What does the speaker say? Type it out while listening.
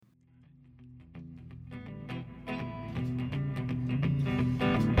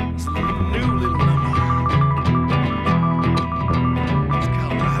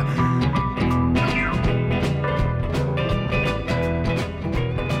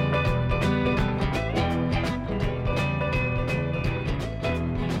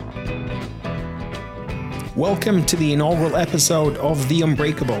Welcome to the inaugural episode of The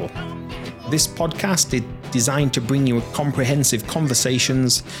Unbreakable. This podcast is designed to bring you comprehensive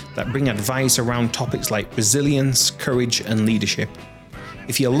conversations that bring advice around topics like resilience, courage, and leadership.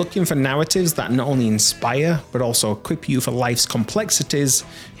 If you're looking for narratives that not only inspire, but also equip you for life's complexities,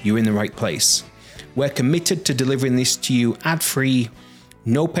 you're in the right place. We're committed to delivering this to you ad-free,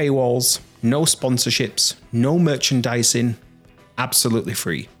 no paywalls, no sponsorships, no merchandising, absolutely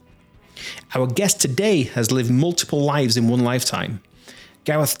free. Our guest today has lived multiple lives in one lifetime.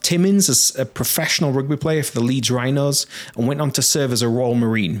 Gareth Timmins is a professional rugby player for the Leeds Rhinos and went on to serve as a Royal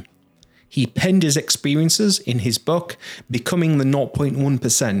Marine. He penned his experiences in his book, Becoming the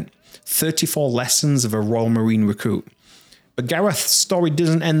 0.1%, 34 Lessons of a Royal Marine Recruit. But Gareth's story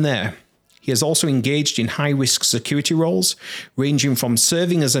doesn't end there. He has also engaged in high-risk security roles, ranging from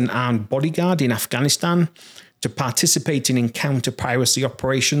serving as an armed bodyguard in Afghanistan to participating in counter-piracy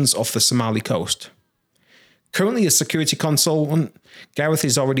operations off the Somali coast. Currently a security consultant, Gareth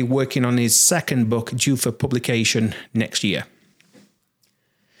is already working on his second book due for publication next year.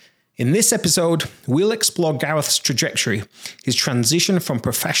 In this episode, we'll explore Gareth's trajectory, his transition from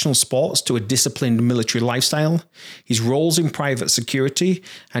professional sports to a disciplined military lifestyle, his roles in private security,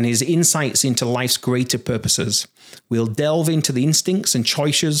 and his insights into life's greater purposes. We'll delve into the instincts and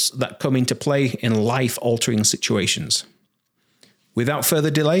choices that come into play in life-altering situations. Without further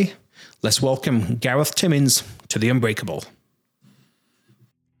delay, let's welcome Gareth Timmins to The Unbreakable.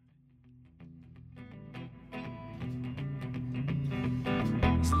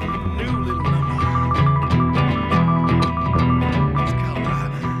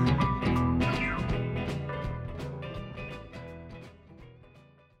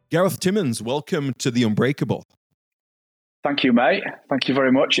 Gareth Timmins, welcome to The Unbreakable. Thank you, mate. Thank you very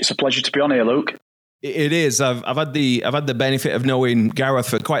much. It's a pleasure to be on here, Luke. It is. I've had the benefit of knowing Gareth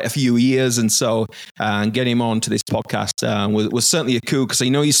for quite a few years, and so getting him on to this podcast was certainly a coup, because I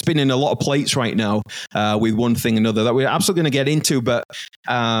know he's spinning a lot of plates right now with one thing and another that we're absolutely going to get into. But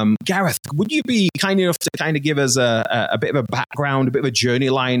Gareth, would you be kind enough to kind of give us a bit of a background, a bit of a journey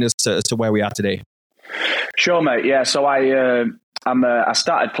line as to where we are today? Sure, mate. Yeah. So I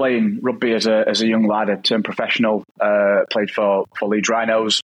started playing rugby as a young lad. I turned professional. Played for Leeds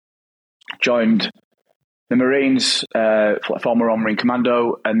Rhinos. Joined the Marines, former Royal Marine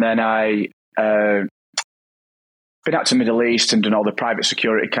Commando, and then I been out to Middle East and done all the private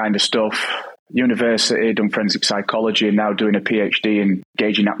security kind of stuff. University, done forensic psychology, and now doing a PhD in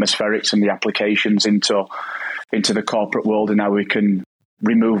gauging atmospherics and the applications into the corporate world, and how we can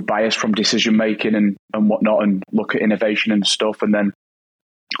remove bias from decision making and whatnot, and look at innovation and stuff. And then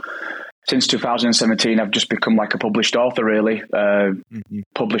since 2017, I've just become like a published author, really.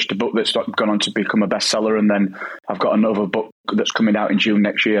 Published a book that's gone on to become a bestseller, and then I've got another book that's coming out in June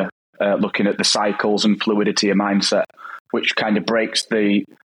next year, looking at the cycles and fluidity of mindset, which kind of breaks the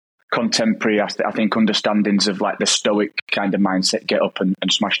contemporary, I think, understandings of like the stoic kind of mindset, get up and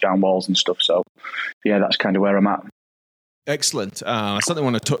smash down walls and stuff. So yeah, that's kind of where I'm at. Excellent. I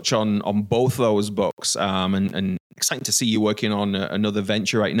certainly want to touch on both those books, and exciting to see you working on another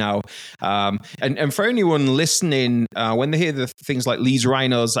venture right now. And for anyone listening, when they hear the things like Leeds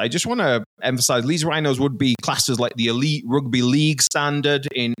Rhinos, I just want to emphasize Leeds Rhinos would be classed as like the elite rugby league standard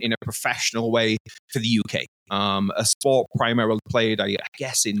in a professional way for the UK. A sport primarily played, I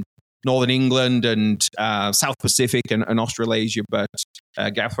guess, in Northern England and South Pacific and Australasia, but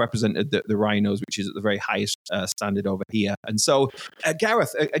Gareth represented the Rhinos, which is at the very highest standard over here. And so,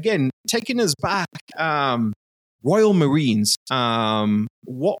 Gareth, again, taking us back, Royal Marines,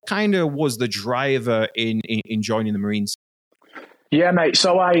 what kind of was the driver in joining the Marines? Yeah, mate.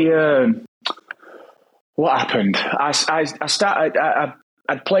 So what happened? I started.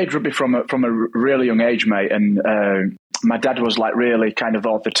 I'd played rugby from a really young age, mate, and my dad was like really kind of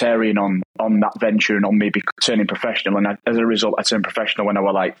authoritarian on that venture and on me turning professional. And as a result, I turned professional when I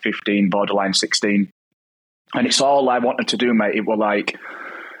was like 15, borderline 16. And it's all I wanted to do, mate. It was like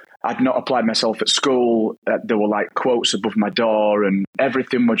I'd not applied myself at school. There were like quotes above my door, and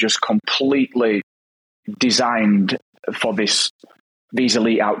everything was just completely designed for these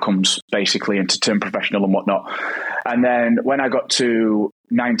elite outcomes, basically, and to turn professional and whatnot. And then when I got to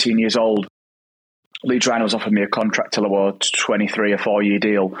 19 years old, Leeds Rhinos offered me a contract till I was 23, a 4-year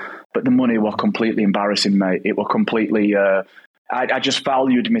deal. But the money was completely embarrassing, mate. It was completely, I just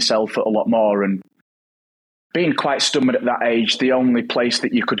valued myself a lot more. And being quite stubborn at that age, the only place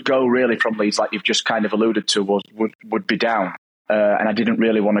that you could go really from Leeds, like you've just kind of alluded to, would be down. And I didn't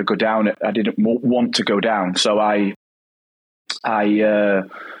really want to go down. I didn't want to go down. So I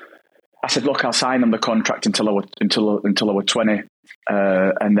said, look, I'll sign them the contract until I were 20,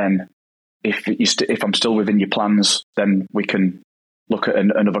 and then if I'm still within your plans, then we can look at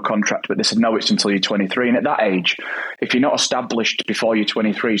another contract. But they said, no, it's until you're 23. And at that age, if you're not established before you're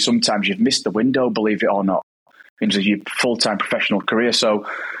 23, sometimes you've missed the window, believe it or not, into your full-time professional career. So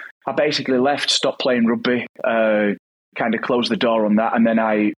I basically left, stopped playing rugby, kind of closed the door on that. And then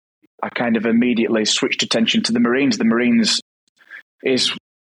I kind of immediately switched attention to the Marines. The Marines is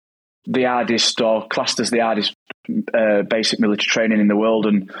the hardest, or classed as the hardest basic military training in the world.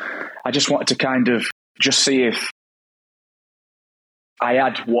 And I just wanted to kind of just see if I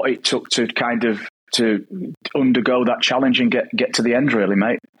had what it took to kind of to undergo that challenge and get to the end, really,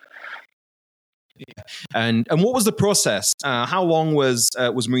 mate. Yeah. And what was the process? How long was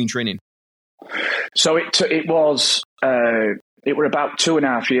Marine training? So it was about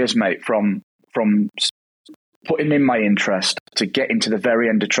 2.5 years, mate, from putting in my interest to getting to the very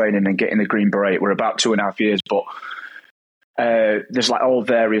end of training and getting the Green Beret. We're about 2.5 years, but there's like all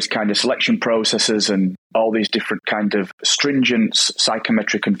various kind of selection processes and all these different kind of stringent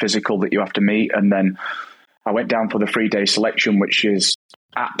psychometric and physical that you have to meet. And then I went down for the 3-day selection, which is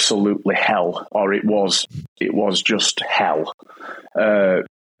absolutely hell, or it was just hell. And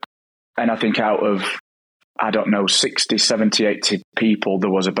I think out of, I don't know, 60, 70, 80 people, there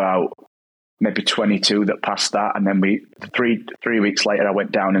was about maybe 22 that passed that. And then three weeks later, I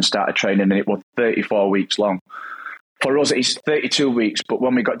went down and started training, and it was 34 weeks long. For us, it's 32 weeks, but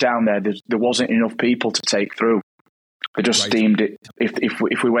when we got down there wasn't enough people to take through. They just deemed it,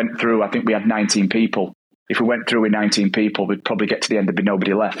 if we went through, I think we had 19 people. If we went through with 19 people, we'd probably get to the end, there'd be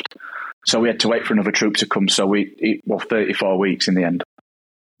nobody left. So we had to wait for another troop to come. So 34 weeks in the end.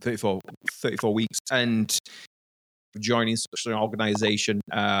 34 weeks. And joining such an organisation,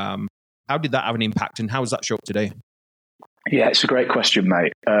 how did that have an impact, and how does that show up today? Yeah, it's a great question,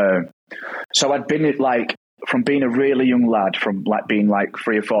 mate. So I'd been from being a really young lad, from being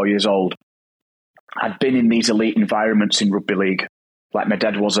 3 or 4 years old, I'd been in these elite environments in rugby league. Like my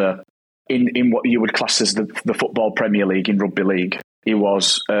dad was in what you would class as the football Premier League in rugby league. He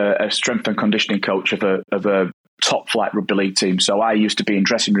was a strength and conditioning coach of a top flight rugby league team. So I used to be in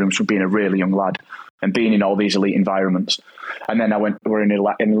dressing rooms from being a really young lad and being in all these elite environments. And then we're in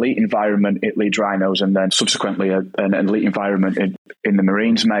an elite environment at Leeds Rhinos, and then subsequently an elite environment in the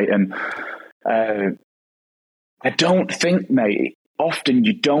Marines, mate. And I don't think, mate, often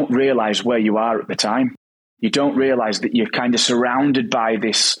you don't realise where you are at the time. You don't realise that you're kind of surrounded by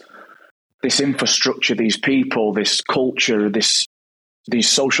this infrastructure, these people, this culture, these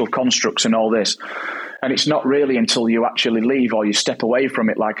social constructs and all this. And it's not really until you actually leave or you step away from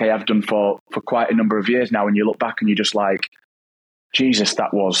it, like I have done for quite a number of years now, and you look back and you're just like, Jesus,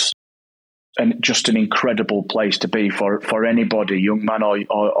 that was just an incredible place to be for anybody, young man or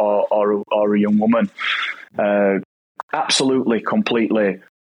a young woman. Absolutely, completely.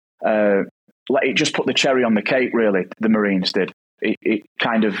 It just put the cherry on the cake, really. The Marines did. It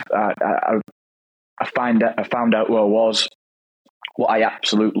kind of. I found out who I was, what I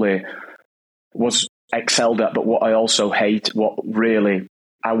absolutely was excelled at, but what I also hate. What really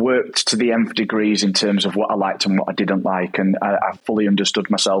I worked to the nth degrees in terms of what I liked and what I didn't like, and I fully understood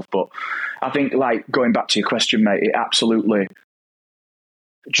myself. But I think, going back to your question, mate, it absolutely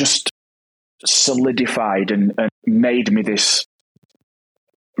just solidified and made me this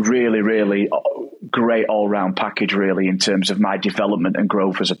really, really great all-round package, really, in terms of my development and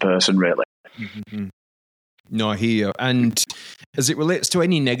growth as a person, really. Mm-hmm. No, I hear you. And as it relates to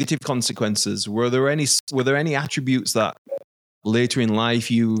any negative consequences, were there any attributes that later in life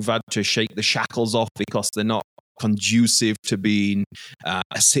you've had to shake the shackles off because they're not conducive to being a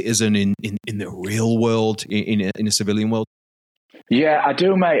citizen in the real world, in a civilian world? Yeah, I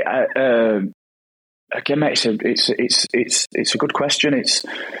do, mate. Again, mate, it's a good question.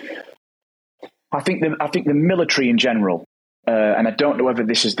 I think the military in general, and I don't know whether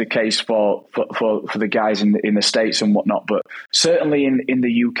this is the case for the guys in the States and whatnot, but certainly in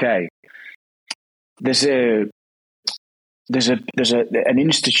the UK, there's an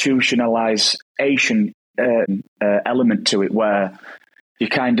institutionalization element to it, where you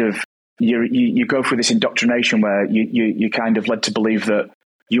kind of you go through this indoctrination where you kind of led to believe that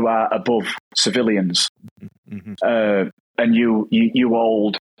you are above civilians, mm-hmm. And you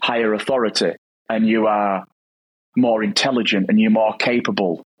hold higher authority, and you are more intelligent and you're more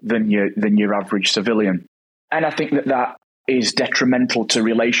capable than your average civilian. And I think that is detrimental to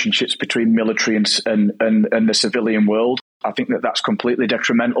relationships between military and the civilian world. I think that's completely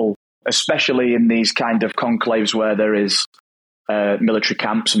detrimental, especially in these kind of conclaves where there is military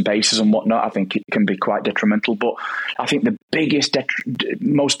camps and bases and whatnot. I think it can be quite detrimental. But I think the biggest,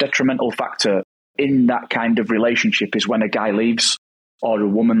 most detrimental factor in that kind of relationship is when a guy leaves. or a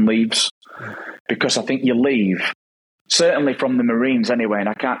woman leaves, because I think you leave, certainly from the Marines anyway, and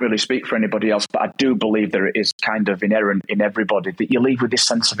I can't really speak for anybody else, but I do believe that it is kind of inherent in everybody that you leave with this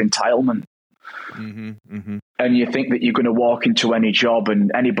sense of entitlement. Mm-hmm, mm-hmm. And you think that you're going to walk into any job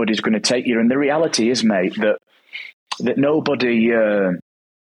and anybody's going to take you. And the reality is, mate, that nobody,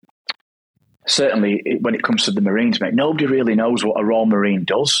 certainly when it comes to the Marines, mate, nobody really knows what a Royal Marine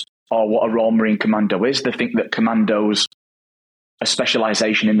does or what a Royal Marine Commando is. They think that commandos a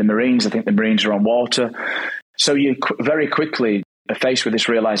specialisation in the Marines. I think the Marines are on water. So you very quickly are faced with this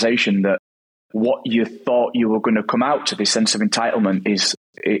realisation that what you thought you were going to come out to, this sense of entitlement, is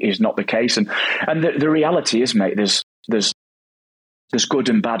not the case. And the reality is, mate, there's good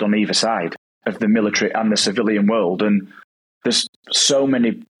and bad on either side of the military and the civilian world. And there's so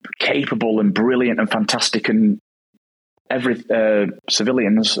many capable and brilliant and fantastic and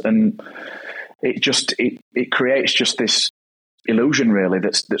civilians, and it creates just this illusion, really,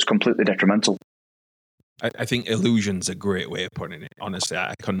 that's completely detrimental. I think illusion's a great way of putting it. Honestly,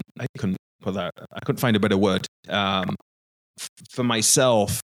 I couldn't put that. I couldn't find a better word. For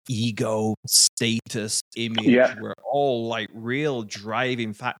myself, ego, status, image were all like real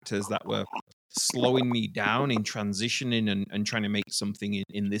driving factors that were slowing me down in transitioning and trying to make something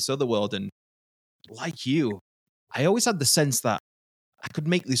in this other world. And like you, I always had the sense that I could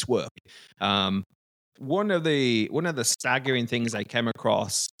make this work. One of the staggering things I came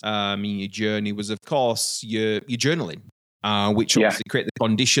across in your journey was, of course, your journaling, which obviously create the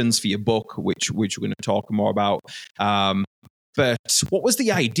conditions for your book, which we're going to talk more about. But what was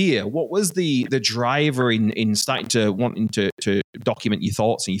the idea? What was the driver in starting to wanting to document your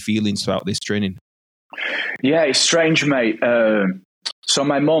thoughts and your feelings throughout this training? Yeah, it's strange, mate. So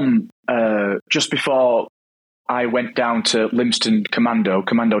my mum, just before I went down to Lympstone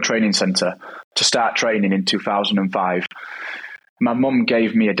Commando Training Centre to start training in 2005. My mum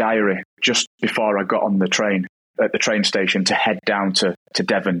gave me a diary just before I got on the train at the train station to head down to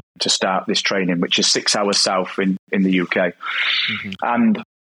Devon to start this training, which is 6 hours south in the UK. Mm-hmm. And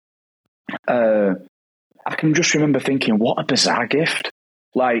I can just remember thinking, what a bizarre gift.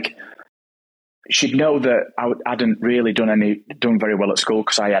 Like, she'd know that I hadn't really done very well at school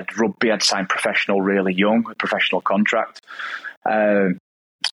because I had rugby. I'd signed professional really young, a professional contract.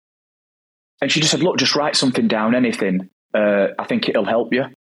 And she just said, look, just write something down, anything. I think it'll help you.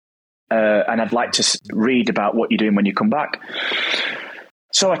 And I'd like to read about what you're doing when you come back.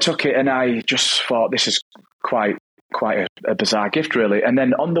 So I took it and I just thought, this is quite a bizarre gift, really. And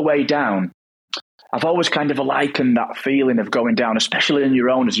then on the way down, I've always kind of likened that feeling of going down, especially on your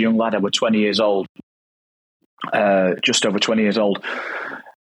own as a young lad. I was 20 years old, just over 20 years old,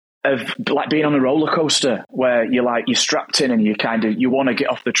 of like being on a roller coaster where you're strapped in and you want to get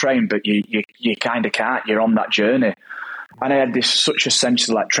off the train, but you kind of can't. You're on that journey. And I had such a sense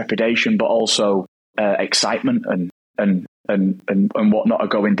of like trepidation, but also excitement and whatnot of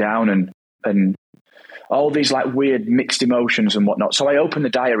going down and all these like weird mixed emotions and whatnot. So I opened the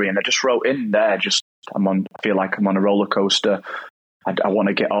diary and I just wrote in there, I feel like I'm on a roller coaster. I want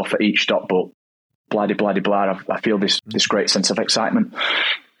to get off at each stop, but blah, blah, blah, blah. I feel this great sense of excitement.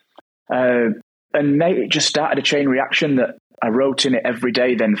 And mate, it just started a chain reaction that I wrote in it every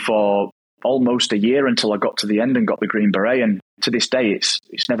day then for almost a year until I got to the end and got the Green Beret. And to this day,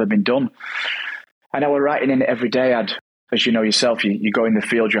 it's never been done. And I was writing in it every day. As you know yourself, you go in the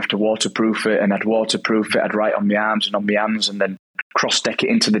field, you have to waterproof it, and I'd waterproof it. I'd write on my arms and on my hands and then cross-deck it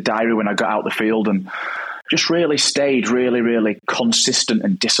into the diary when I got out the field, and just really stayed really, really consistent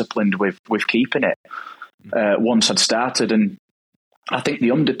and disciplined with keeping it once I'd started. And I think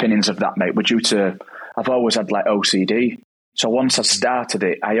the underpinnings of that, mate, were due to, I've always had like OCD. So once I started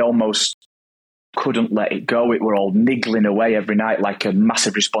it, I almost couldn't let it go. It were all niggling away every night like a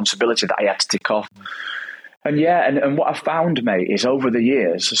massive responsibility that I had to tick off. And and what I found, mate, is over the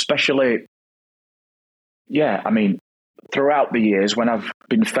years, especially, throughout the years when I've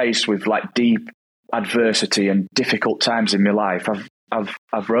been faced with like deep adversity and difficult times in my life,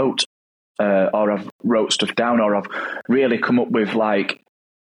 I've wrote or I've wrote stuff down, or I've really come up with like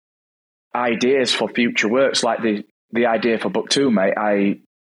ideas for future works. Like the idea for book 2, mate, I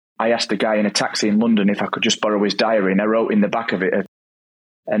asked a guy in a taxi in London if I could just borrow his diary, and I wrote in the back of it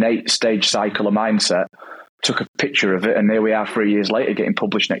an 8-stage cycle of mindset, took a picture of it, and there we are 3 years later getting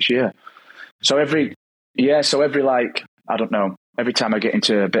published next year. So every time I get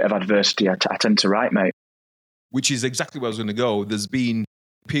into a bit of adversity, I tend to write, mate. Which is exactly where I was going to go. There's been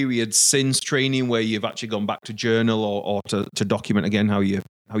periods since training where you've actually gone back to journal or to document again how you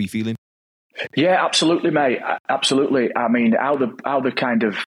feeling. Yeah, absolutely, mate. Absolutely. I mean, how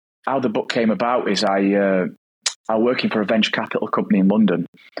the book came about is I I was working for a venture capital company in London,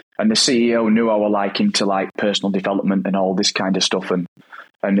 and the CEO knew I was like into like personal development and all this kind of stuff, and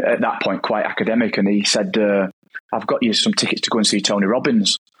at that point quite academic. And he said, "I've got you some tickets to go and see Tony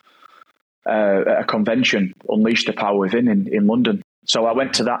Robbins at a convention, Unleash the Power Within in London." So I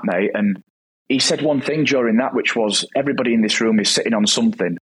went to that, mate, and he said one thing during that, which was everybody in this room is sitting on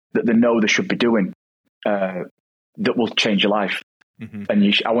something that they know they should be doing that will change your life. Mm-hmm.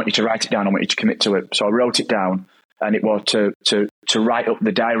 And I want you to write it down. I want you to commit to it. So I wrote it down, and it was to write up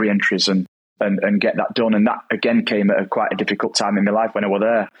the diary entries and get that done. And that again came at quite a difficult time in my life when I was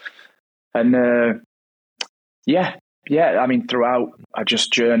there. And I mean, throughout, I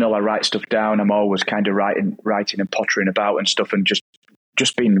just journal, I write stuff down. I'm always kind of writing and pottering about and stuff, and just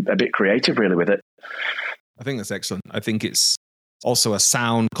being a bit creative really with it. I think that's excellent. I think it's also a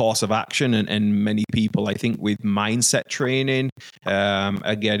sound course of action, and many people, I think, with mindset training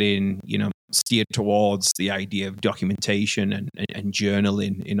are getting, steered towards the idea of documentation and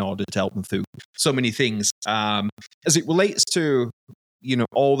journaling in order to help them through so many things. As it relates to,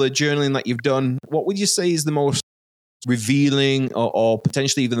 all the journaling that you've done, what would you say is the most revealing or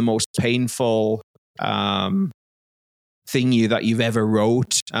potentially even the most painful thing that you've ever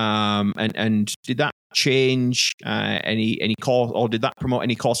wrote, and did that change any course, or did that promote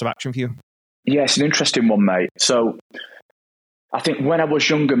any course of action for you? Yeah, it's an interesting one, mate. So I think when I was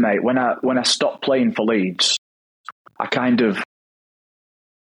younger, mate, when I stopped playing for Leeds, I kind of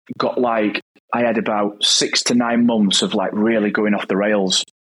got I had about 6 to 9 months of really going off the rails,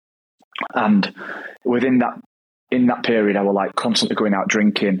 and in that period I was constantly going out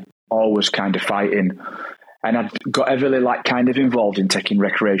drinking, always kind of fighting. And I got heavily kind of involved in taking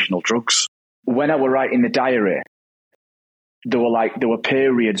recreational drugs. When I was writing the diary, there were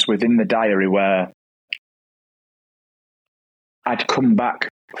periods within the diary where I'd come back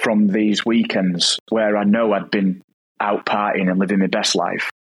from these weekends where I know I'd been out partying and living my best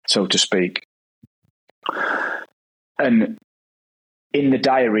life, so to speak. And in the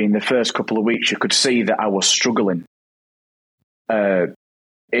diary, in the first couple of weeks, you could see that I was struggling.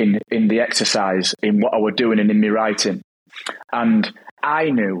 In the exercise, in what I was doing and in my writing. And I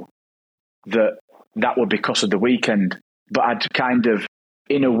knew that was because of the weekend, but I'd kind of,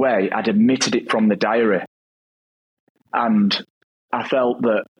 in a way, I'd omitted it from the diary. And I felt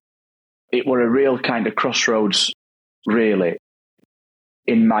that it were a real kind of crossroads, really,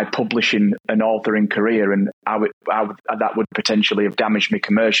 in my publishing and authoring career, and that would potentially have damaged me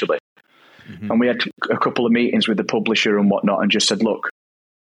commercially. Mm-hmm. And we had a couple of meetings with the publisher and whatnot, and just said, look,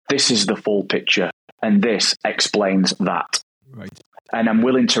 this is the full picture, and this explains that. Right. And I'm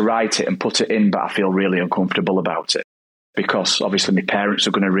willing to write it and put it in, but I feel really uncomfortable about it because obviously my parents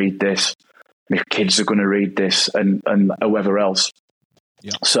are going to read this, my kids are going to read this, and whoever else.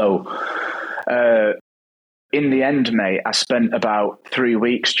 Yeah. So in the end, mate, I spent about 3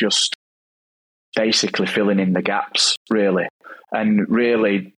 weeks just basically filling in the gaps, really, and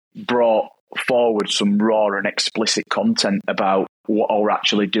really brought forward some raw and explicit content about what we're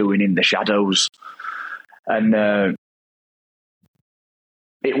actually doing in the shadows. And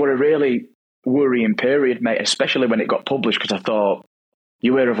it were a really worrying period, mate, especially when it got published, because I thought,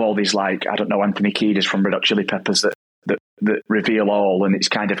 you hear of all these, I don't know, Anthony Kiedis from Red Hot Chili Peppers that reveal all, and it's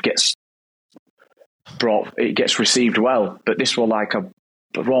kind of gets received well. But this was like a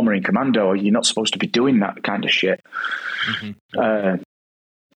Raw Marine Commando. You're not supposed to be doing that kind of shit. Mm-hmm.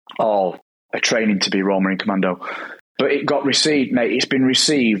 Or a training to be Raw Marine Commando. But it got received, mate. It's been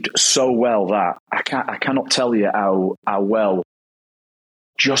received so well that I cannot tell you how well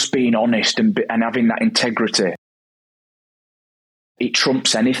just being honest and having that integrity, it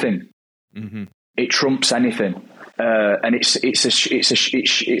trumps anything. Mm-hmm. It trumps anything, and it's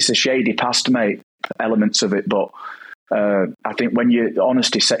a shady past, mate. Elements of it, but I think when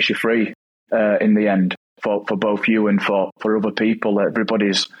honesty sets you free in the end for both you and for other people.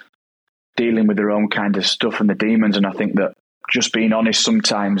 Everybody's dealing with their own kind of stuff and the demons, and I think that just being honest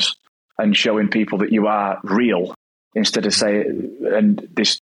sometimes and showing people that you are real instead of and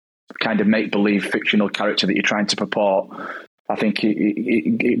this kind of make-believe fictional character that you're trying to purport, I think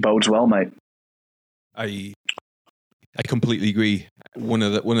it bodes well, mate. I completely agree. One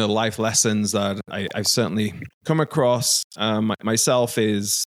of the life lessons that I've certainly come across myself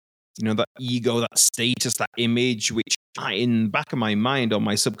is, that ego, that status, that image, which in the back of my mind or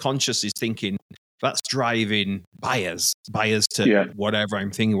my subconscious is thinking that's driving buyers to whatever I'm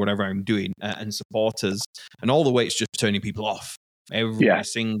thinking, whatever I'm doing, and supporters, and all the way it's just turning people off every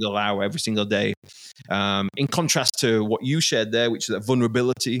single hour, every single day. In contrast to what you shared there, which is that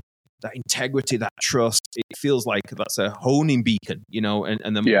vulnerability, that integrity, that trust, it feels like that's a honing beacon,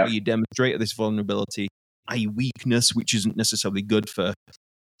 and the more you demonstrate this vulnerability i.e. weakness, which isn't necessarily good for,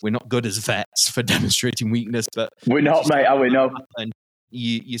 we're not good as vets for demonstrating weakness, but we're not, mate. How we know? And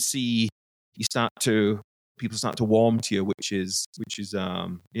you see, people start to warm to you, which is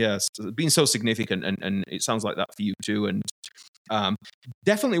being so significant, and it sounds like that for you too. And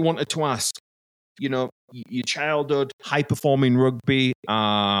definitely wanted to ask, your childhood, high performing rugby,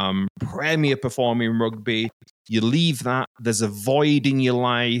 premier performing rugby. You leave that, there's a void in your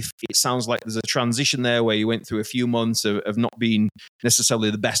life. It sounds like there's a transition there where you went through a few months of not being necessarily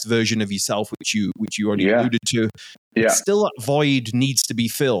the best version of yourself, which you already alluded to. Yeah. But still, that void needs to be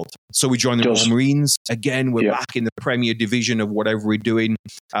filled. So we join the Royal Marines. Again, we're back in the Premier Division of whatever we're doing.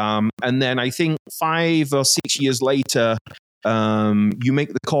 And then I think 5 or 6 years later, you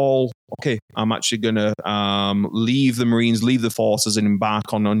make the call, okay, I'm actually going to leave the Marines, leave the forces, and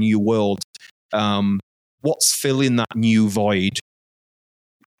embark on a new world. What's filling that new void?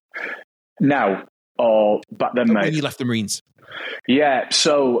 Now, or back then, mate? When you left the Marines. Yeah,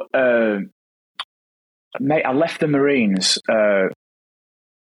 so, mate, I left the Marines.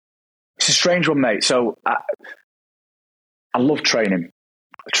 It's a strange one, mate. So I love training.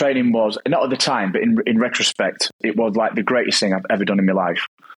 Training was, not at the time, but in retrospect, it was like the greatest thing I've ever done in my life.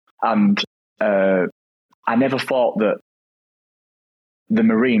 And I never thought that the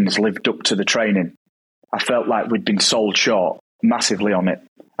Marines lived up to the training. I felt like we'd been sold short massively on it.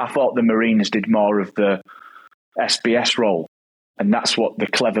 I thought the Marines did more of the SBS role, and that's what the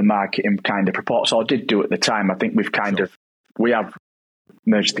clever marketing kind of purports. So I did do at the time. I think we have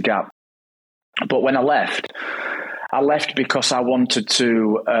merged the gap. But when I left because I wanted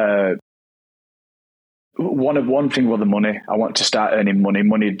to. One thing was the money. I wanted to start earning money.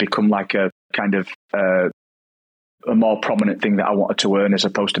 Money had become like a kind of a more prominent thing that I wanted to earn as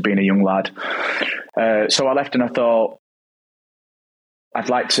opposed to being a young lad. So I left and I thought I'd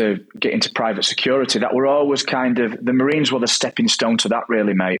like to get into private security. That were always kind of, the Marines were the stepping stone to that,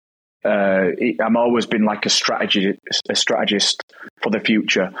 really, mate. I'm always been like a strategist for the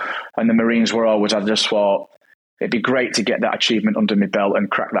future. And the Marines were always, I just thought it'd be great to get that achievement under my belt and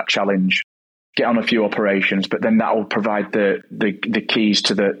crack that challenge, get on a few operations, but then that will provide the keys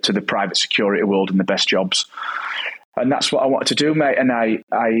to the private security world and the best jobs. And that's what I wanted to do, mate. And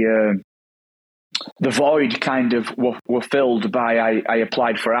the void kind of were filled by, I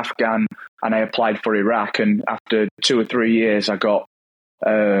applied for Afghan and I applied for Iraq. And after 2 or 3 years, I got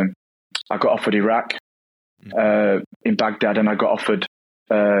offered Iraq in Baghdad, and I got offered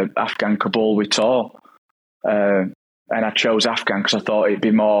Afghan Kabul with Tor. And I chose Afghan because I thought it'd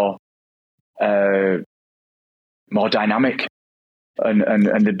be more dynamic, and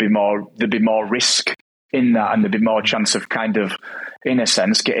there'd be more risk in that, and there'd be more chance of kind of, in a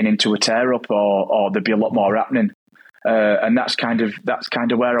sense, getting into a tear up, or there'd be a lot more happening. And that's kind of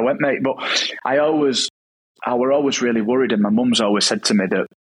where I went, mate. But I were always really worried, and my mum's always said to me that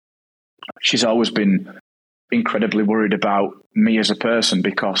she's always been incredibly worried about me as a person,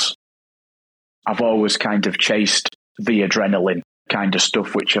 because I've always kind of chased the adrenaline kind of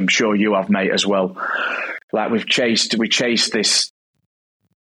stuff, which I'm sure you have, mate, as well. Like we chased this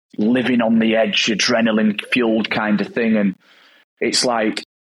living on the edge, adrenaline fueled kind of thing. And it's like,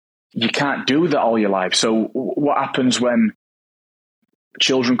 you can't do that all your life. So what happens when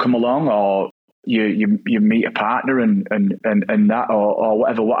children come along, or you meet a partner and that, or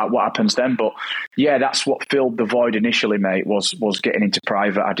whatever, what happens then? But yeah, that's what filled the void initially, mate, was getting into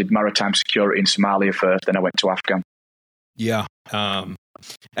private. I did maritime security in Somalia first, then I went to Afghan. Yeah.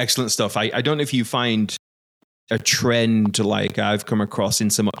 Excellent stuff. I don't know if you find a trend like I've come across in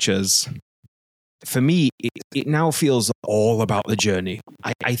so much as, for me, it now feels all about the journey.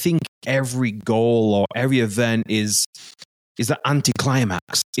 I think every goal or every event is that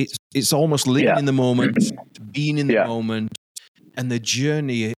anticlimax. It's almost living in the moment, being in the moment, and the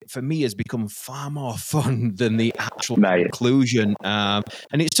journey for me has become far more fun than the actual conclusion. And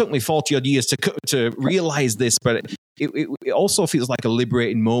it took me 40 odd years to realize this, but it also feels like a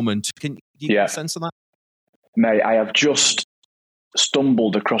liberating moment. Do you get a sense of that? Mate, I have just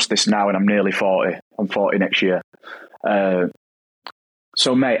stumbled across this now, and I'm nearly 40. I'm 40 next year.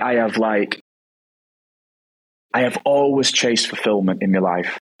 So, mate, I have always chased fulfillment in my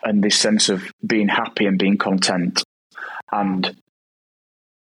life, and this sense of being happy and being content. And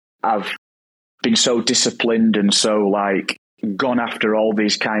I've been so disciplined and so gone after all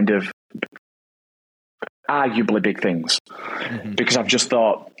these kind of arguably big things, because I've just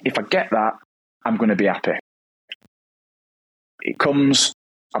thought, if I get that, I'm going to be happy. It comes,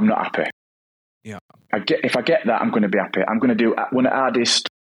 I'm not happy. Yeah. If I get that, I'm going to be happy. I'm going to do one of the hardest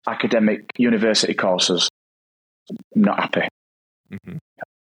academic university courses. I'm not happy.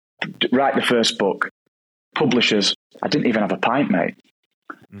 Write the first book. publishers. I didn't even have a pint, mate.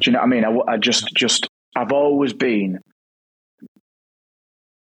 Do you know what I mean? I've always been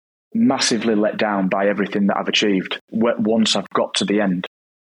massively let down by everything that I've achieved once I've got to the end.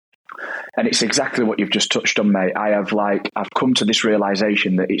 And it's exactly what you've just touched on, mate. I've come to this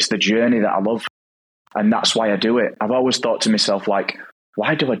realization that it's the journey that I love. And that's why I do it. I've always thought to myself, like,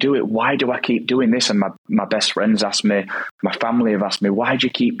 why do I do it? Why do I keep doing this? And my best friends ask me, my family have asked me, why do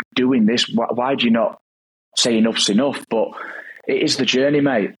you keep doing this? Why do you not say enough's enough? But it is the journey,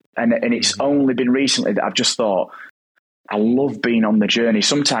 mate. And it's only been recently that I've just thought, I love being on the journey.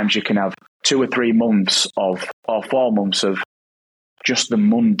 Sometimes you can have 2 or 3 months or 4 months of just the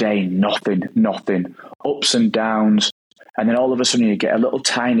mundane, nothing, ups and downs. And then all of a sudden you get a little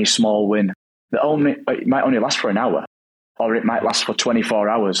tiny small win that it might only last for an hour, or it might last for 24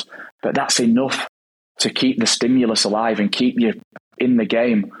 hours. But that's enough to keep the stimulus alive and keep you in the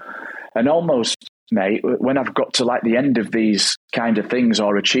game. And almost, mate, when I've got to like the end of these kind of things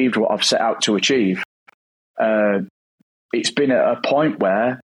or achieved what I've set out to achieve, it's been at a point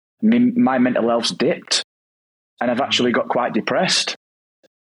where my mental health's dipped and I've actually got quite depressed.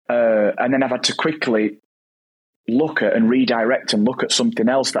 And then I've had to quickly look at and redirect and look at something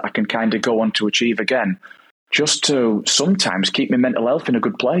else that I can kind of go on to achieve again, just to sometimes keep my mental health in a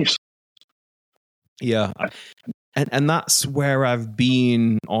good place. Yeah. And that's where I've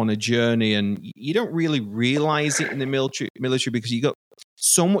been on a journey, and you don't really realize it in the military because you got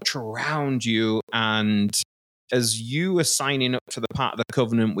so much around you. And as you are signing up to the part of the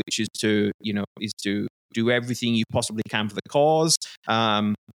covenant, which is to do everything you possibly can for the cause,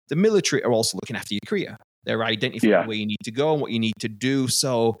 the military are also looking after your career. They're identifying where you need to go and what you need to do.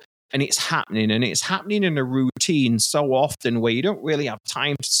 So, and it's happening in a routine so often where you don't really have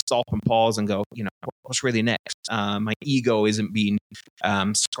time to stop and pause and go, what's really next? My ego isn't being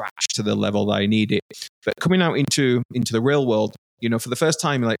scratched to the level that I need it. But coming out into the real world, for the first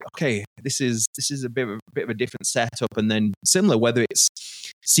time, you're like, okay, this is a bit of a different setup. And then similar, whether it's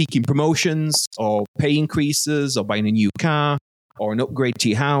seeking promotions or pay increases or buying a new car or an upgrade to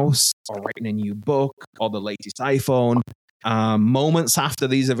your house or writing a new book or the latest iPhone. Moments after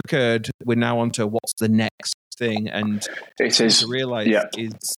these have occurred, we're now on to what's the next thing. And it is to realize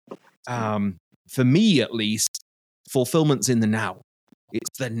is, for me at least, fulfillment's in the now.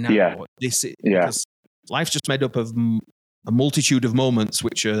 It's the now. Yeah. Because life's just made up of a multitude of moments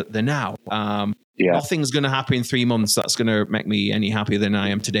which are the now. Nothing's going to happen in 3 months that's going to make me any happier than I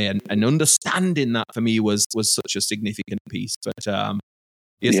am today. And understanding that for me was such a significant piece. But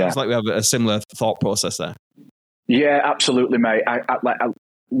it sounds like we have a similar thought process there. Yeah, absolutely, mate.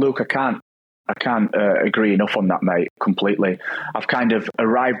 Luke, I can't agree enough on that, mate. Completely. I've kind of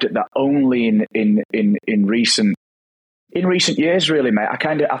arrived at that only in recent years, really, mate. I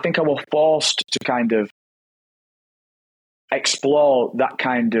think I was forced to kind of explore that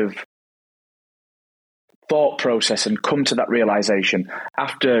kind of thought process and come to that realization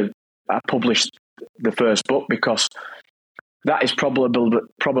after I published the first book, because that is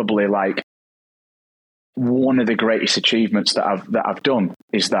probably like one of the greatest achievements that I've done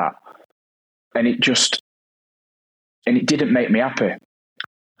is that. And it didn't make me happy.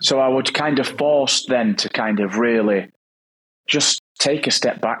 So I was kind of forced then to kind of really just take a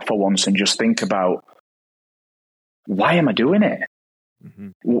step back for once and just think about, why am I doing it? Mm-hmm.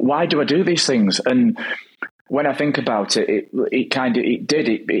 Why do I do these things? And when I think about it, it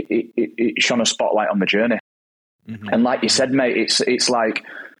shone a spotlight on the journey. Mm-hmm. And like you said, mate, it's like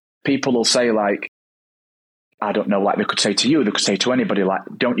people will say, like, I don't know, like they could say to you, they could say to anybody, like,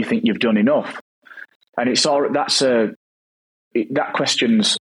 don't you think you've done enough? And it's all that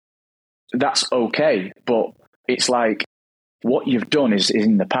question's, that's okay, but it's like what you've done is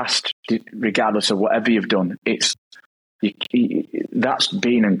in the past, regardless of whatever you've done. That's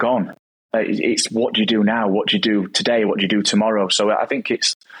been and gone. It's what do you do now? What do you do today? What do you do tomorrow? So I think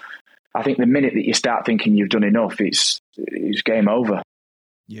the minute that you start thinking you've done enough, it's game over.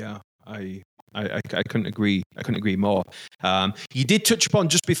 Yeah, I couldn't agree. I couldn't agree more. You did touch upon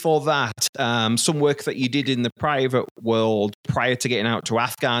just before that some work that you did in the private world prior to getting out to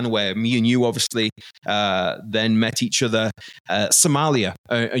Afghan, where me and you obviously then met each other. Somalia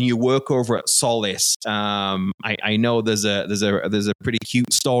and your work over at Solace. I know there's a pretty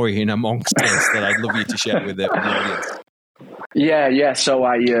cute story in amongst this that I'd love you to share with the audience. Yeah. So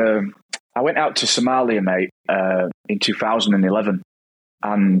I went out to Somalia, mate, in 2011,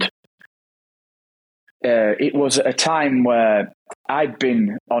 and it was at a time where I'd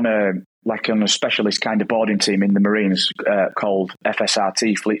been on a specialist kind of boarding team in the Marines called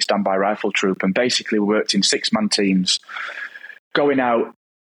FSRT, Fleet Standby Rifle Troop, and basically worked in 6-man teams, going out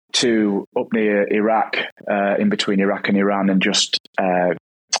to up near Iraq in between Iraq and Iran, and just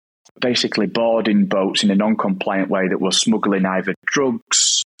basically boarding boats in a non-compliant way that were smuggling either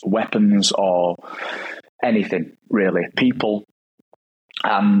drugs, weapons, or anything, really, people.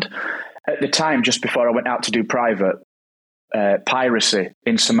 And at the time, just before I went out to do private, piracy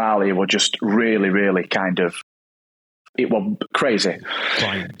in Somalia were just really, really it was crazy.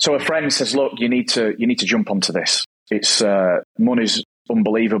 Right. So a friend says, look, you need to jump onto this. It's money's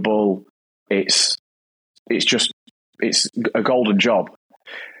unbelievable. It's a golden job.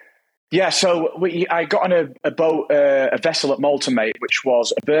 Yeah, so I got on a boat, a vessel at Malta, mate, which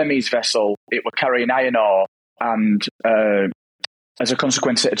was a Burmese vessel. It were carrying iron ore, and as a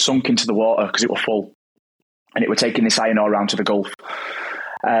consequence, it had sunk into the water because it was full, and it were taking this iron ore around to the Gulf.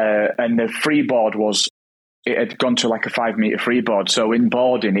 And the freeboard it had gone to like a 5 meter freeboard. So in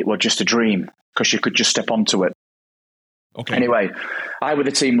boarding, it was just a dream because you could just step onto it. Okay. Anyway, I was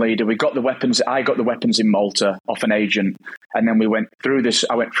the team leader. We got the weapons. I got the weapons in Malta off an agent, and then we went through this.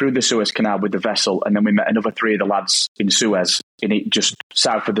 I went through the Suez Canal with the vessel, and then we met another 3 of the lads in Suez, just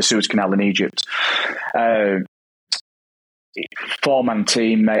south of the Suez Canal in Egypt. 4-man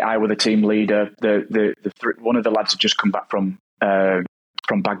team, mate. I was the team leader. One of the lads had just come back from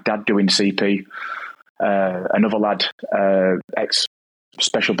Baghdad doing CP. Another lad, ex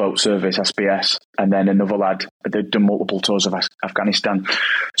Special Boat Service, SBS, and then another lad that done multiple tours of Afghanistan.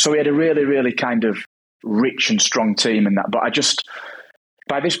 So we had a really, really kind of rich and strong team in that. But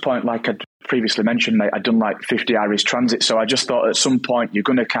by this point, like I'd previously mentioned, mate, I'd done like 50 Irish transit. So I just thought at some point you're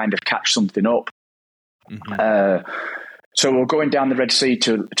going to kind of catch something up. Mm-hmm. So we're going down the Red Sea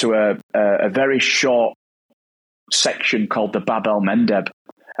to a very short section called the Bab el Mandeb.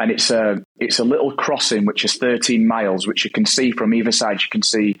 And it's a little crossing which is 13 miles, which you can see from either side. You can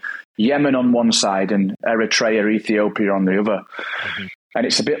see Yemen on one side and Eritrea, Ethiopia on the other. Mm-hmm. And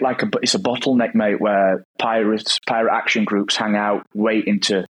it's a bit like it's a bottleneck, mate, where pirate action groups hang out, waiting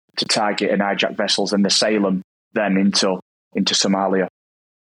to target and hijack vessels, and they sail them then into Somalia.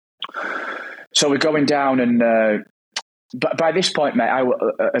 So we're going down, and but by this point, mate,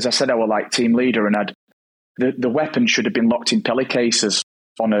 as I said, I was like team leader, and the weapon should have been locked in pelly cases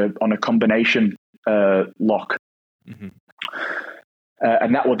on a combination lock. Mm-hmm.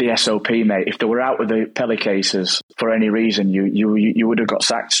 And that was the SOP, mate. If they were out of the pelly cases for any reason, you would have got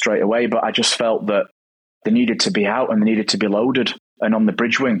sacked straight away. But I just felt that they needed to be out and they needed to be loaded and on the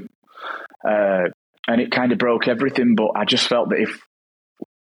bridge wing. And it kind of broke everything. But I just felt that if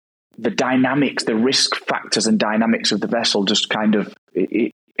the dynamics, the risk factors and dynamics of the vessel just kind of,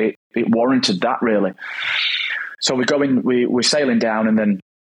 it warranted that, really. So we're sailing down, and then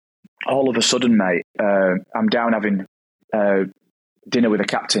all of a sudden, mate, I'm down having dinner with the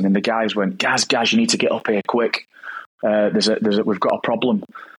captain, and the guys went, Gaz, you need to get up here quick. We've got a problem.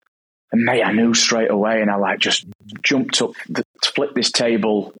 And mate, I knew straight away, and I just jumped up, flipped this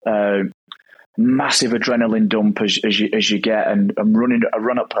table, massive adrenaline dump as you get, and I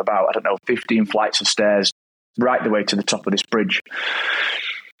run up about 15 flights of stairs right the way to the top of this bridge.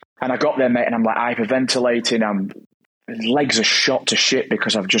 And I got there, mate, and I'm like hyperventilating. Legs are shot to shit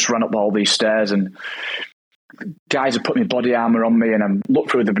because I've just run up all these stairs, and guys have put my body armor on me, and I'm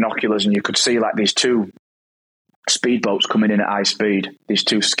looked through the binoculars, and you could see like these 2 speedboats coming in at high speed, these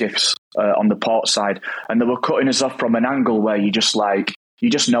 2 skiffs on the port side, and they were cutting us off from an angle where you just know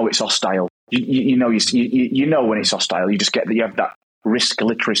it's hostile. You know when it's hostile. You just you have that risk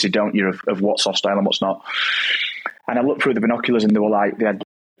literacy, don't you, of what's hostile and what's not. And I looked through the binoculars, and they had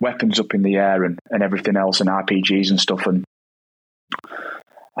weapons up in the air and everything else, and RPGs and stuff. And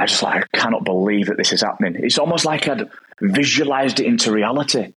I just I cannot believe that this is happening. It's almost like I'd visualized it into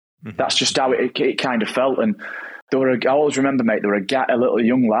reality. Mm-hmm. That's just how it kind of felt. And I always remember, mate, there were a little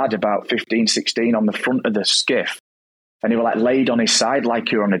young lad about 15, 16 on the front of the skiff. And he was laid on his side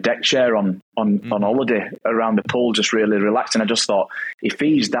like you're on a deck chair on holiday around the pool, just really relaxed. And I just thought, if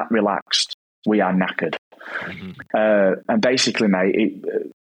he's that relaxed, we are knackered. Mm-hmm. And basically, mate,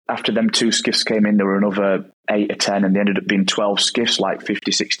 after them 2 skiffs came in, there were another 8 or 10, and they ended up being 12 skiffs, like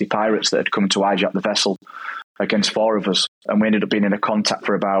 50, 60 pirates that had come to hijack the vessel against 4 of us. And we ended up being in a contact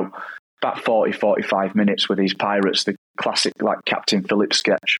for about 40, 45 minutes with these pirates, the classic Captain Phillips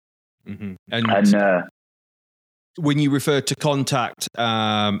sketch. Mm-hmm. And when you refer to contact,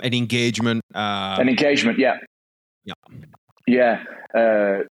 an engagement... An engagement, yeah. Yeah.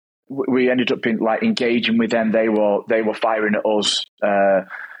 We ended up engaging with them. They were firing at us.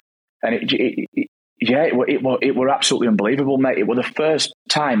 And it were absolutely unbelievable, mate. It was the first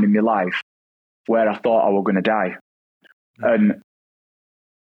time in my life where I thought I was going to die. And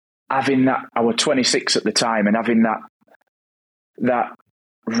having that, I was 26 at the time, and having that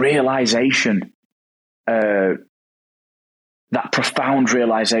realization that profound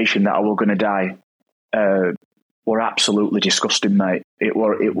realization that I was going to die were absolutely disgusting, mate. It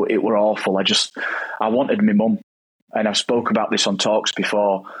were awful. I wanted my mum, and I've spoke about this on talks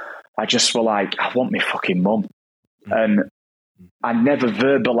before. I just were like, I want my fucking mum, and I never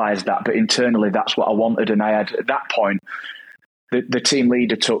verbalized that, but internally that's what I wanted. And I had, at that point, the team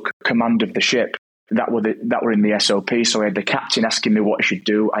leader took command of the ship that were in the SOP. So I had the captain asking me what I should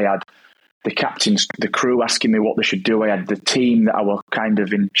do. I had the crew asking me what they should do. I had the team that I were kind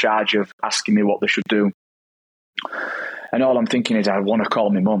of in charge of asking me what they should do. And all I'm thinking is, I want to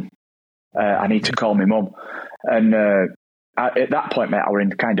call my mum. I need to call my mum. And at that point, mate, I were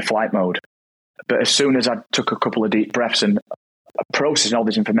in kind of flight mode. But as soon as I took a couple of deep breaths and processing all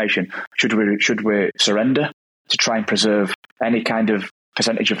this information, should we surrender to try and preserve any kind of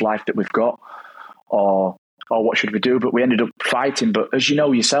percentage of life that we've got, or what should we do? But we ended up fighting. But as you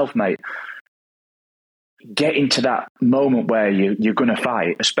know yourself, mate, getting to that moment where you're going to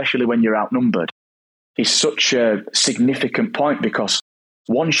fight, especially when you're outnumbered, is such a significant point, because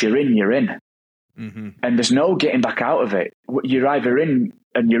once you're in, you're in. Mm-hmm. And there's no getting back out of it. You're either in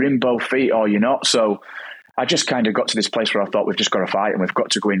and you're in both feet, or you're not. So I just kind of got to this place where I thought, we've just got to fight, and we've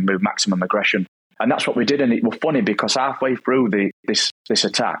got to go in with maximum aggression. And that's what we did. And it was funny, because halfway through this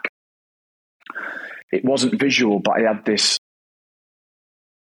attack, it wasn't visual, but I had this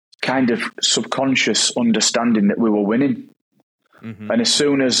kind of subconscious understanding that we were winning. Mm-hmm. And as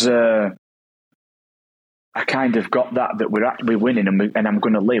soon as I kind of got that we're winning, and I'm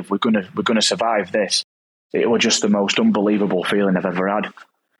going to live, we're going to survive this, it was just the most unbelievable feeling I've ever had.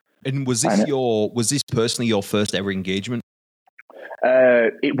 And was this personally your first ever engagement?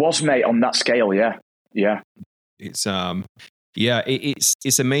 It was, mate, on that scale. Yeah. It's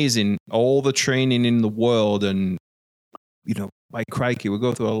it's amazing, all the training in the world, and by crikey, we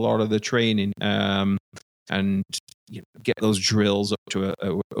go through a lot of the training, and get those drills up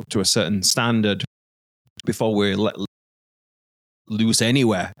to a certain standard before we're let loose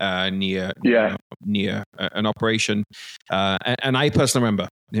anywhere near an operation. And I personally remember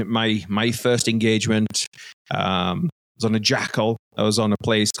my first engagement was on a Jackal. I was on a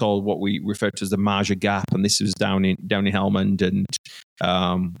place called what we refer to as the Marja Gap, and this was down in Helmand, and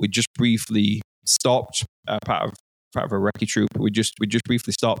we just briefly stopped, part of a recce troop. We just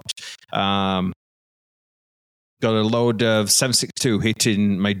briefly stopped. Got a load of 762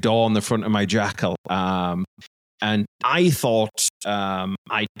 hitting my door on the front of my Jackal. And I thought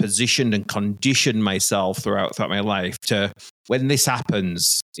I positioned and conditioned myself throughout my life to, when this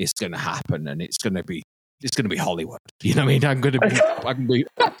happens, it's going to happen, and it's going to be Hollywood. You know what I mean? I'm going to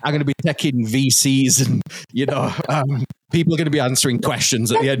be taking VCs, and people are going to be answering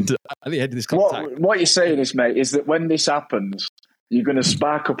questions at the end of this contact. What you're saying is, mate, is that when this happens, you're going to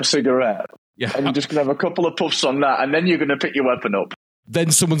spark up a cigarette, and you're just going to have a couple of puffs on that, and then you're going to pick your weapon up.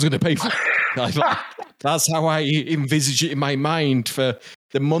 Then someone's going to pay for it. That's how I envisage it in my mind for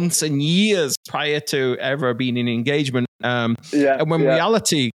the months and years prior to ever being in engagement. And when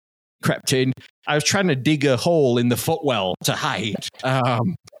reality crept in, I was trying to dig a hole in the footwell to hide. I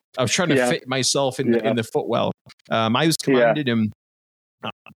was trying to fit myself in the footwell. I was commanded, and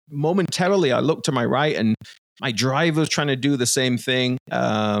momentarily I looked to my right, and my driver was trying to do the same thing.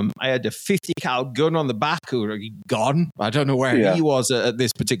 I had a 50 cal gun on the back who was gone. I don't know where he was at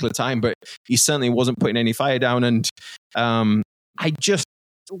this particular time, but he certainly wasn't putting any fire down. And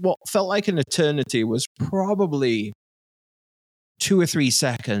what felt like an eternity was probably 2 or 3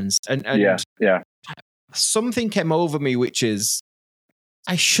 seconds. And something came over me, which is,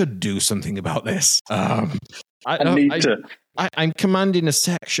 I should do something about this. I'm commanding a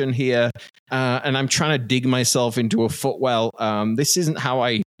section here, and I'm trying to dig myself into a footwell. This isn't how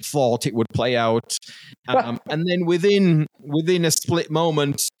I thought it would play out. And then within a split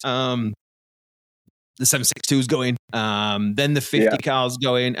moment, the 762 is going, then the 50 cal's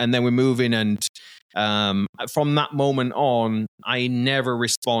going, and then we're moving. And from that moment on, I never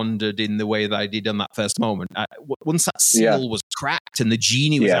responded in the way that I did on that first moment. Once that seal was cracked and the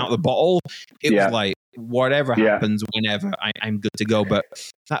genie was out of the bottle, it was like, whatever happens, whenever, I'm good to go. But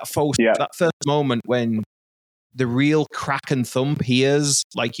that first moment when the real crack and thump hears,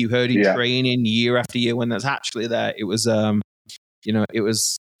 like you heard in training year after year, when that's actually there, it was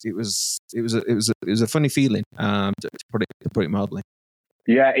it was a funny feeling, to put it mildly.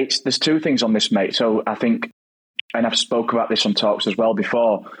 Yeah, there's two things on this, mate. So I think, and I've spoke about this on talks as well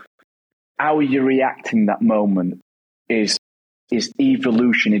before, how you react in that moment is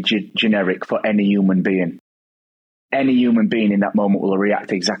evolutionary generic for any human being. Any human being in that moment will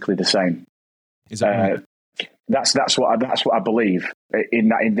react exactly the same. That's what I believe. In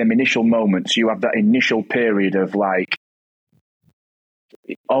them initial moments, you have that initial period of like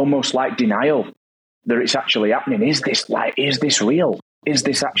almost like denial that it's actually happening. Is this real? Is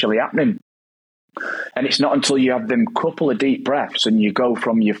this actually happening? And it's not until you have them couple of deep breaths and you go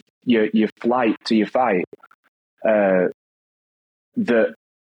from your flight to your fight that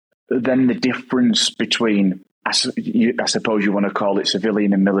then the difference between, I suppose you want to call it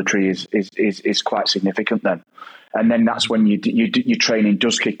civilian and military, is quite significant then. And then that's when your training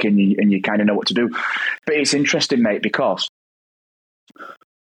does kick in and you kind of know what to do. But it's interesting, mate, because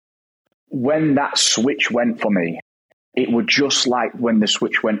when that switch went for me, it was just like when the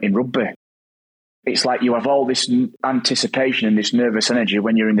switch went in rugby. It's like you have all this anticipation and this nervous energy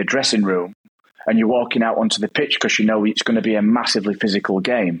when you're in the dressing room and you're walking out onto the pitch because you know it's going to be a massively physical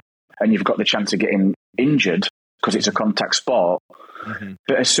game and you've got the chance of getting injured because it's a contact sport. Mm-hmm.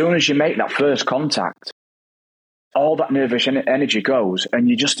 But as soon as you make that first contact, all that nervous energy goes and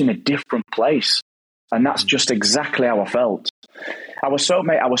you're just in a different place. And that's just exactly how I felt. I was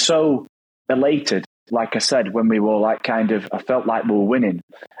so elated, like I said, when we were like I felt like we were winning.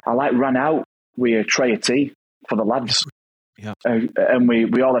 I ran out with a tray of tea for the lads. Yeah. And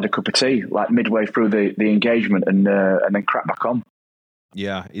we all had a cup of tea like midway through the engagement and then cracked back on.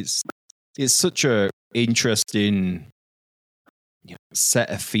 Yeah, it's such a interesting set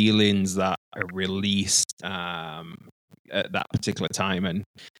of feelings that are released at that particular time. And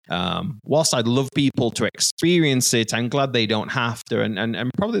whilst I'd love people to experience it, I'm glad they don't have to.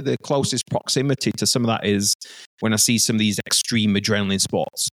 And probably the closest proximity to some of that is when I see some of these extreme adrenaline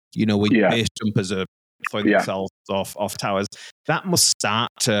sports. When base jumpers are throwing themselves off towers, that must start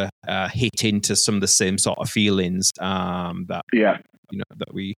to hit into some of the same sort of feelings that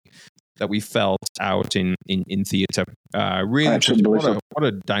we felt out in theatre. Really, what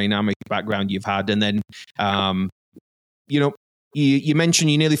a dynamic background you've had, and then you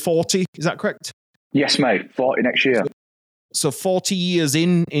mentioned you're nearly 40. Is that correct? Yes, mate. 40 next year. So 40 years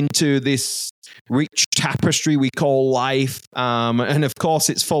into this rich tapestry we call life. And of course,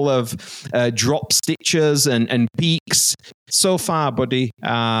 it's full of drop stitches and peaks. So far, buddy,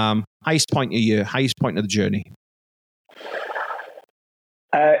 highest point of your highest point of the journey?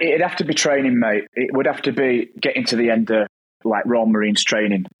 It'd have to be training, mate. It would have to be getting to the end of like Royal Marines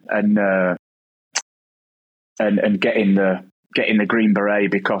training and getting the Green Beret,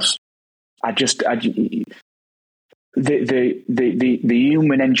 because the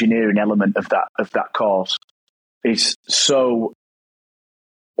human engineering element of that course is so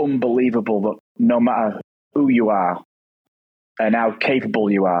unbelievable that no matter who you are and how capable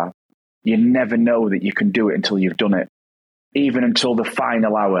you are, you never know that you can do it until you've done it. Even until the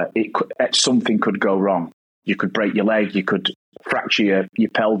final hour, something could go wrong. You could break your leg, you could fracture your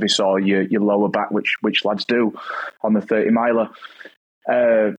pelvis or your lower back, which lads do on the 30 miler.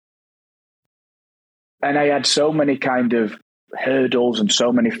 And I had so many kind of hurdles and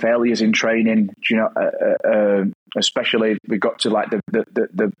so many failures in training. Especially we got to like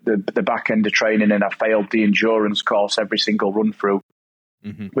the back end of training, and I failed the endurance course every single run through,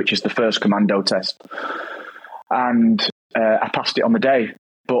 mm-hmm. which is the first commando test, and I passed it on the day.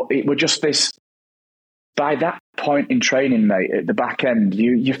 But it was just this. By that point in training, mate, at the back end,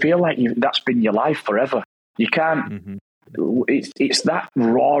 you feel like that's been your life forever. You can't. Mm-hmm. It's that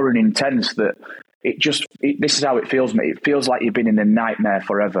raw and intense that. This is how it feels, mate. It feels like you've been in a nightmare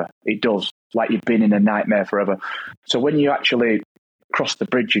forever. It does. Like you've been in a nightmare forever. So when you actually cross the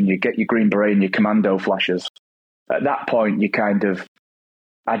bridge and you get your Green Beret and your commando flashes, at that point,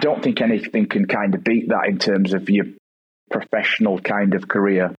 I don't think anything can kind of beat that in terms of your professional kind of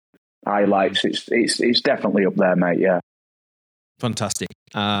career highlights. It's definitely up there, mate. Yeah. Fantastic.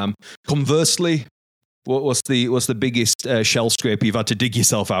 Conversely, what's the biggest shell scrape you've had to dig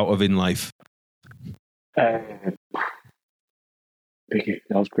yourself out of in life?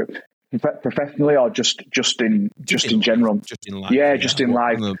 Professionally or just in general? Just in life. Yeah, just in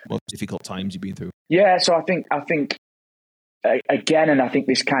life. The most difficult times you've been through. Yeah, so I think again, and I think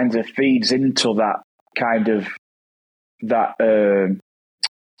this kind of feeds into that kind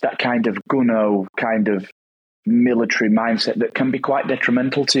of gunno kind of military mindset that can be quite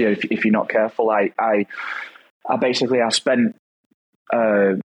detrimental to you if you're not careful. I spent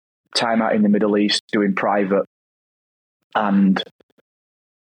time out in the Middle East doing private and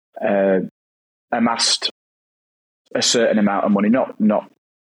amassed a certain amount of money, not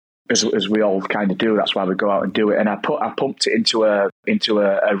as we all kind of do. That's why we go out and do it. And I pumped it into a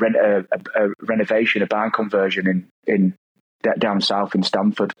renovation, a barn conversion in down south in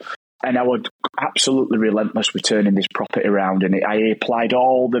Stamford. And I was absolutely relentless with turning this property around. And I applied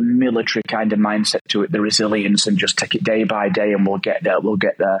all the military kind of mindset to it, the resilience, and just take it day by day, and we'll get there.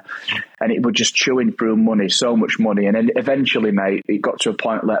 And it was just chewing through money, so much money. And then eventually, mate, it got to a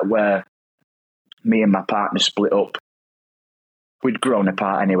point where me and my partner split up. We'd grown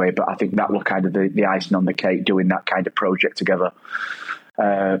apart anyway, but I think that was kind of the icing on the cake, doing that kind of project together.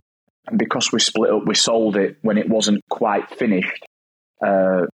 And because we split up, we sold it when it wasn't quite finished.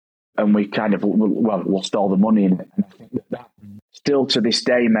 And we kind of lost all the money in it. And I think that still to this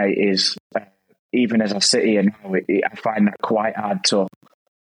day, mate, is even as I sit here now, I find that quite hard to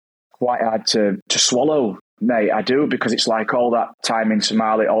swallow, mate. I do, because it's like all that time in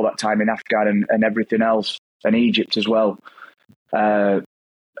Somalia, all that time in Afghan, and everything else, and Egypt as well,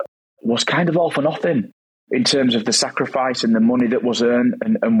 was kind of all for nothing in terms of the sacrifice and the money that was earned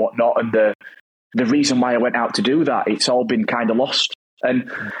and whatnot, and the reason why I went out to do that. It's all been kind of lost.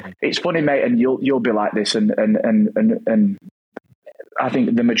 And it's funny, mate, and you'll be like this, and I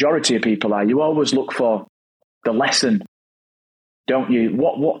think the majority of people are. You always look for the lesson, don't you?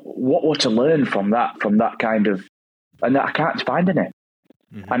 What to learn from that kind of, and that I can't find in it,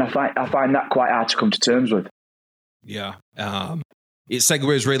 and I find that quite hard to come to terms with. Yeah, it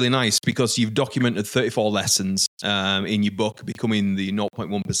segues really nice because you've documented 34 lessons in your book, Becoming the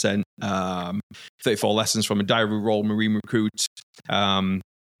 0.1%. 34 lessons from a diary Royal Marine recruit.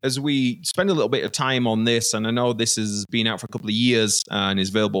 As we spend a little bit of time on this, and I know this has been out for a couple of years and is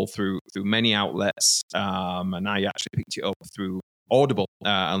available through many outlets, and I actually picked it up through Audible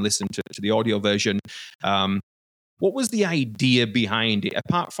and listened to the audio version. What was the idea behind it,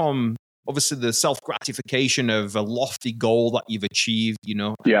 apart from obviously the self-gratification of a lofty goal that you've achieved,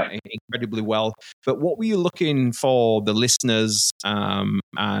 incredibly well? But what were you looking for the listeners and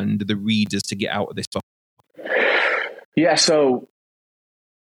the readers to get out of this book? Yeah, so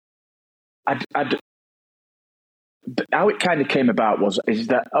how it kind of came about is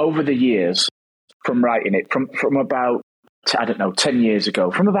that over the years, from writing it, from about, 10 years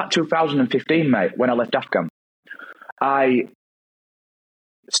ago, from about 2015, mate, when I left Afghan, I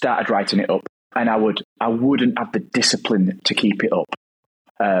started writing it up, and I wouldn't have the discipline to keep it up.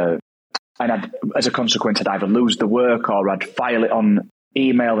 And as a consequence, I'd either lose the work or I'd file it on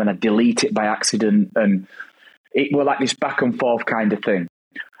email and I'd delete it by accident. And it was like this back and forth kind of thing.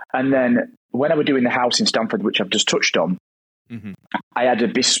 And then when I was doing the house in Stamford, which I've just touched on, I had a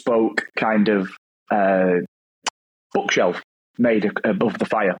bespoke kind of bookshelf made above the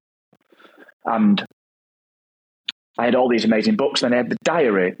fire. And I had all these amazing books. And I had the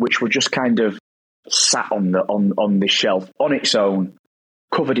diary, which were just kind of sat on the shelf on its own,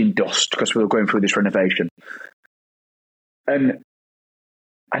 covered in dust because we were going through this renovation. And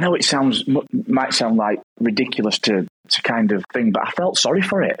I know it might sound like ridiculous to kind of thing, but I felt sorry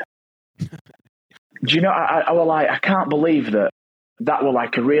for it. Do you know, I was like, I can't believe that was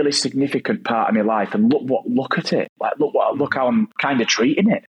like a really significant part of my life. And look at it. Like, look how I'm kind of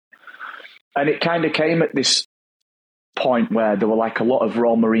treating it. And it kind of came at this point where there were like a lot of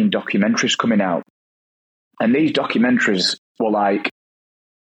Royal Marine documentaries coming out. And these documentaries were like,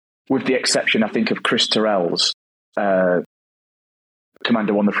 with the exception, I think, of Chris Terrell's Commander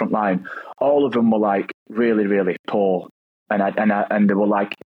on the Front Line, all of them were like really, really poor. And they were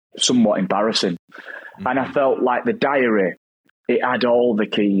like somewhat embarrassing. And I felt like the diary, it had all the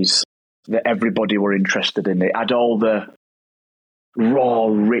keys that everybody were interested in. It had all the raw,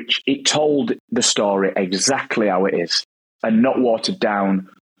 rich, it told the story exactly how it is and not watered down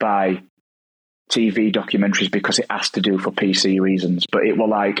by TV documentaries because it has to do for PC reasons. But it were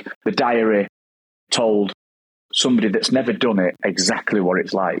like the diary told somebody that's never done it exactly what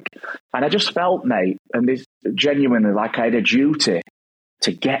it's like. And I just felt, mate, and this genuinely like I had a duty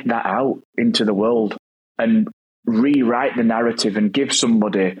to get that out into the world and rewrite the narrative and give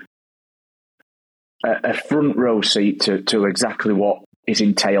somebody a front row seat to exactly what is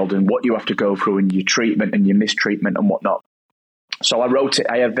entailed and what you have to go through in your treatment and your mistreatment and whatnot. So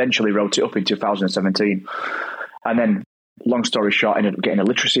I eventually wrote it up in 2017. And then, long story short, I ended up getting a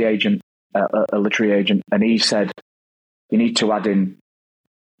literary agent, and he said, you need to add in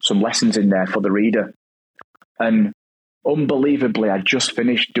some lessons in there for the reader. And unbelievably, I just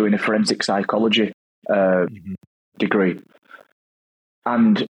finished doing a forensic psychology degree.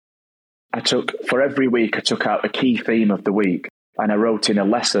 And for every week, I took out a key theme of the week and I wrote in a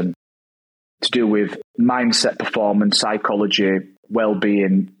lesson to do with mindset, performance, psychology,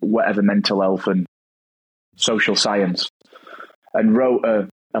 well-being, whatever, mental health and social science, and wrote a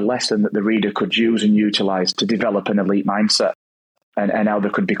lesson that the reader could use and utilize to develop an elite mindset and how they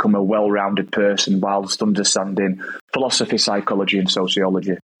could become a well-rounded person whilst understanding philosophy, psychology and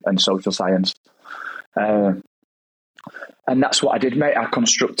sociology. and social science. And that's what I did, mate. I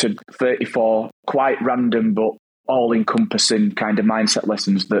constructed 34 quite random but all-encompassing kind of mindset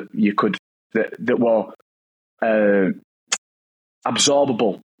lessons that were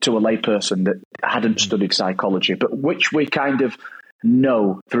absorbable to a layperson that hadn't studied psychology, but which we kind of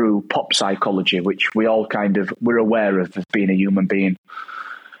know through pop psychology, which we all kind of we're aware of as being a human being.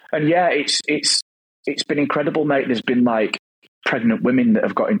 And yeah, it's been incredible, mate. There's been like pregnant women that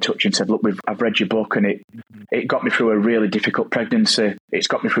have got in touch and said, look, I've read your book and it got me through a really difficult pregnancy. It's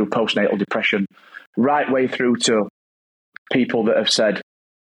got me through postnatal depression, right way through to people that have said,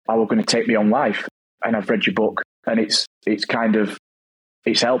 oh, we're going to take me on life. And I've read your book and it's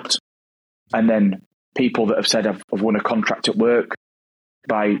helped. And then people that have said, I've won a contract at work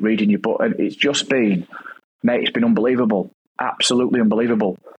by reading your book. And it's just been, mate, it's been unbelievable. Absolutely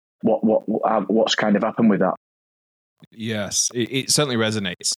unbelievable what's kind of happened with that. Yes, it certainly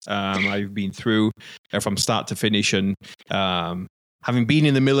resonates. I've been through from start to finish, and having been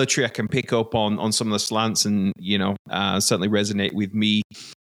in the military, I can pick up on some of the slants, and certainly resonate with me.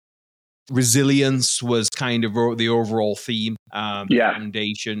 Resilience was kind of the overall theme, the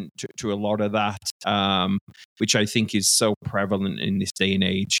foundation to a lot of that, which I think is so prevalent in this day and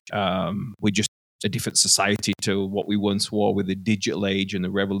age. We're just a different society to what we once were with the digital age and the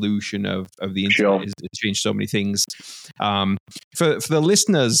revolution of the internet. Has changed so many things. For the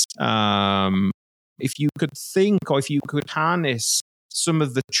listeners, if you could think, or if you could harness some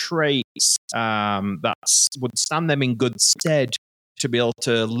of the traits that would stand them in good stead to be able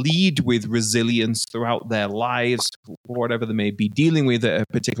to lead with resilience throughout their lives, whatever they may be dealing with at a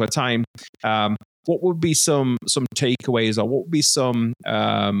particular time, what would be some takeaways, or what would be some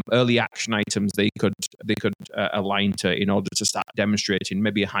early action items they could align to in order to start demonstrating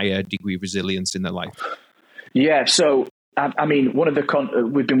maybe a higher degree of resilience in their life? Yeah, so I mean, one of the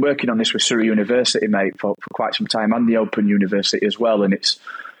we've been working on this with Surrey University, mate, for quite some time, and the Open University as well, and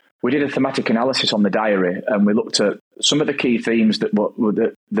we did a thematic analysis on the diary, and we looked at some of the key themes that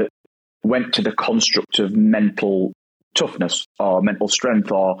went to the construct of mental toughness or mental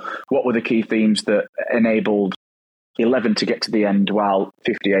strength, or what were the key themes that enabled 11 to get to the end while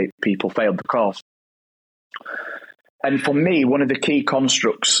 58 people failed the course. And for me, one of the key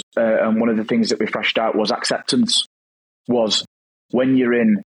constructs and one of the things that we fleshed out was acceptance. Was when you're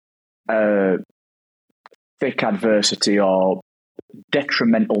in thick adversity or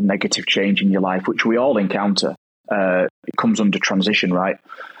detrimental negative change in your life, which we all encounter, it comes under transition, right?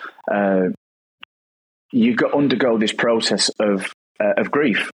 You undergo this process of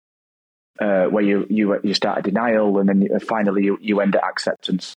grief, where you start a denial, and then finally you end at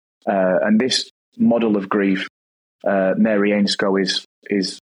acceptance. And this model of grief, Mary Ainscough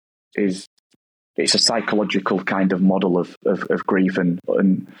is it's a psychological kind of model of grief and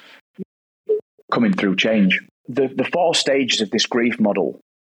coming through change. The 4 stages of this grief model,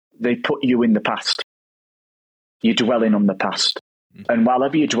 they put you in the past. You're dwelling on the past. And while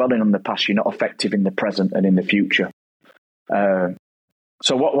you're dwelling on the past, you're not effective in the present and in the future.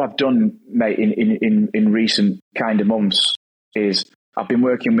 So what I've done, mate, in recent kind of months is I've been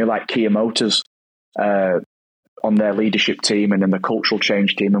working with like Kia Motors on their leadership team and then the cultural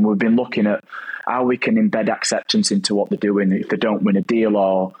change team. And we've been looking at how we can embed acceptance into what they're doing if they don't win a deal,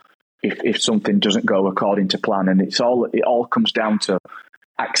 or if something doesn't go according to plan. And it all comes down to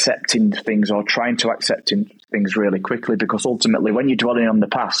accepting things, or trying to accept things really quickly, because ultimately when you're dwelling on the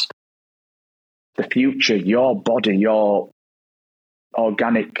past, the future, your body, your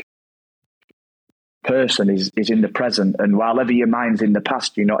organic person is in the present. And while ever your mind's in the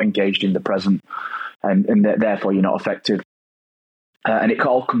past, you're not engaged in the present, and therefore you're not effective. And it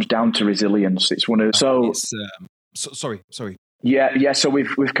all comes down to resilience. It's one of sorry. Yeah. So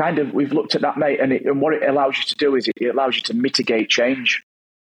we've looked at that, mate, and what it allows you to do is it allows you to mitigate change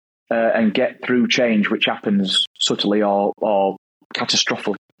and get through change, which happens subtly or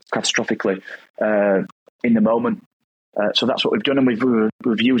catastrophically in the moment. So that's what we've done, and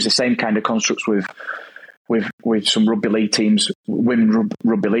we've used the same kind of constructs with some rugby league teams, women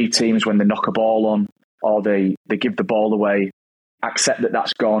rugby league teams, when they knock a ball on or they give the ball away. Accept that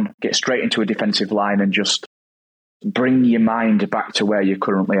that's gone, get straight into a defensive line and just bring your mind back to where you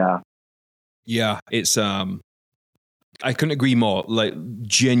currently are. Yeah, it's I couldn't agree more. Like,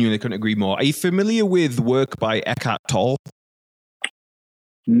 genuinely couldn't agree more. Are you familiar with work by Eckhart Tolle?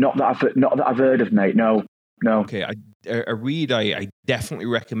 Not that I've heard of, mate. No. Okay, a read I definitely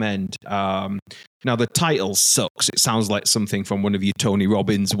recommend. Now the title sucks. It sounds like something from one of your Tony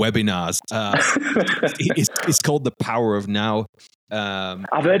Robbins webinars. It's called The Power of Now.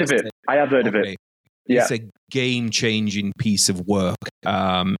 I've heard of it. I have heard of it. Yeah. It's a game-changing piece of work.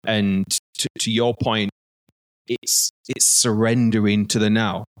 And to your point, it's surrendering to the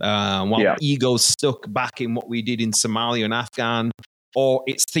now. While ego's stuck back in what we did in Somalia and Afghan, or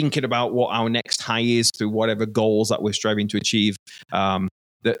it's thinking about what our next high is through whatever goals that we're striving to achieve.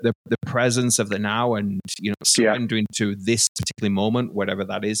 The presence of the now and surrendering to this particular moment, whatever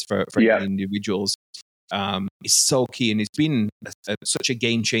that is for individuals, is so key, and it's been such a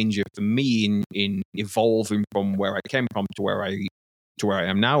game changer for me in evolving from where I came from to where I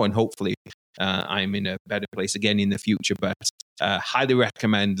am now, and hopefully I'm in a better place again in the future. But highly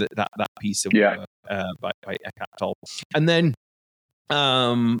recommend that piece of work by Eckhart Tolle. And then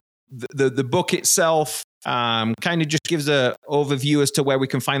the book itself kind of just gives an overview as to where we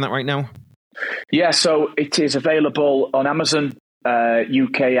can find that right now. Yeah, so it is available on Amazon,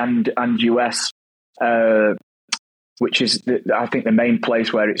 UK and US, which is, I think, the main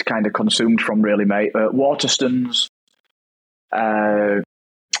place where it's kind of consumed from, really, mate. Waterstones,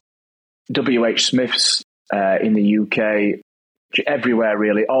 WH Smith's in the UK, everywhere,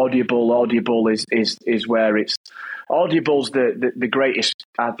 really. Audible is where it's... Audible's the greatest,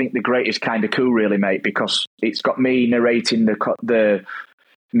 I think, the greatest kind of coup, really, mate, because it's got me narrating the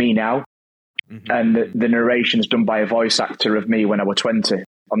me now, and the narration is done by a voice actor of me when I was 20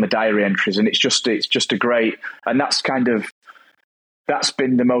 on the diary entries, and it's just a great, and that's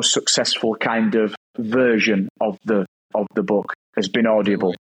been the most successful kind of version of the book, has been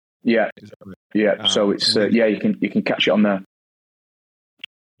Audible. Yeah. So it's you can catch it on there.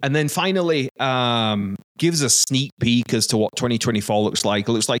 And then finally, gives a sneak peek as to what 2024 looks like.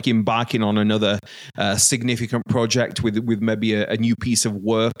 It looks like embarking on another significant project with maybe a new piece of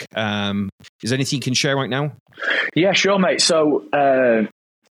work. Is there anything you can share right now? Yeah, sure, mate. So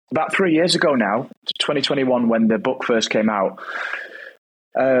about 3 years ago now, 2021, when the book first came out,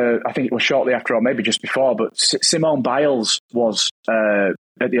 I think it was shortly after or maybe just before, but Simone Biles was at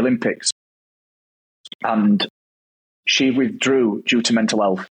the Olympics, and she withdrew due to mental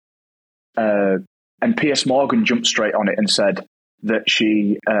health. And Piers Morgan jumped straight on it and said that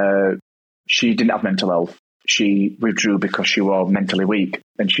she didn't have mental health. She withdrew because she was mentally weak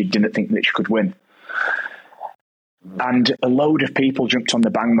and she didn't think that she could win. And a load of people jumped on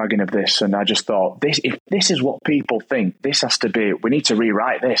the bandwagon of this, and I just thought, if this is what people think, this has to be, we need to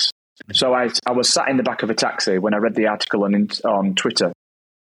rewrite this. So I was sat in the back of a taxi when I read the article on Twitter,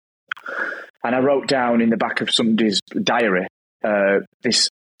 and I wrote down in the back of somebody's diary this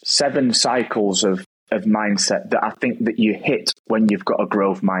 7 cycles of mindset that I think that you hit when you've got a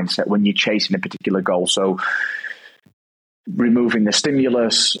growth mindset, when you're chasing a particular goal. So removing the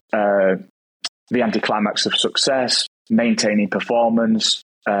stimulus, the anticlimax of success, maintaining performance,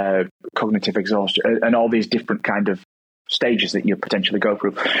 cognitive exhaustion, and all these different kind of stages that you potentially go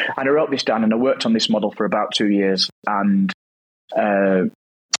through. And I wrote this down, and I worked on this model for about 2 years, and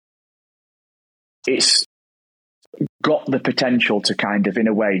it's got the potential to kind of, in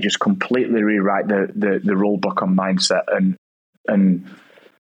a way, just completely rewrite the rule book on mindset. And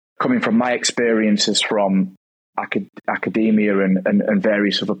coming from my experiences from academia and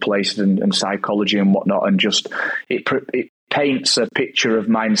various other places and psychology and whatnot, and just it paints a picture of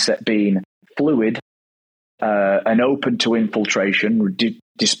mindset being fluid and open to infiltration.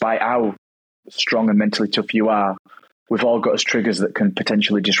 Despite how strong and mentally tough you are, we've all got us triggers that can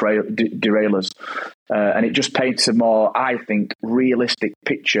potentially derail us. And it just paints a more, I think, realistic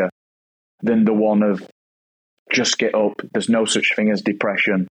picture than the one of just get up. There's no such thing as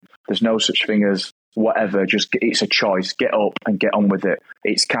depression. There's no such thing as whatever. It's a choice. Get up and get on with it.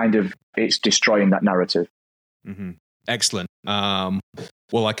 It's destroying that narrative. Mm-hmm. Excellent.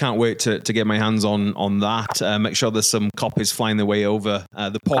 Well, I can't wait to get my hands on that. Make sure there's some copies flying their way over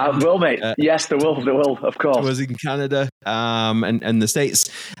the pond. Will, mate. Yes, there will, of course. I was in Canada and the States.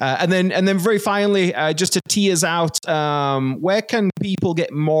 And then very finally, just to tee us out, where can people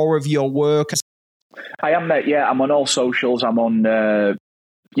get more of your work? I am, mate. Yeah, I'm on all socials. I'm on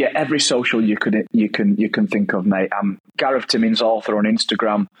every social you can think of, mate. I'm Gareth Timmins, author, on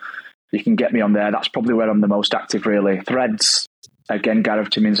Instagram. You can get me on there. That's probably where I'm the most active, really. Threads, again, Gareth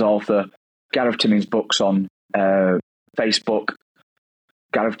Timmins, author. Gareth Timmins books on Facebook.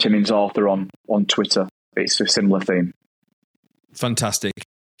 Gareth Timmins, author, on Twitter. It's a similar theme. Fantastic.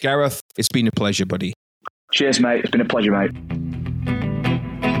 Gareth, it's been a pleasure, buddy. Cheers, mate. It's been a pleasure, mate.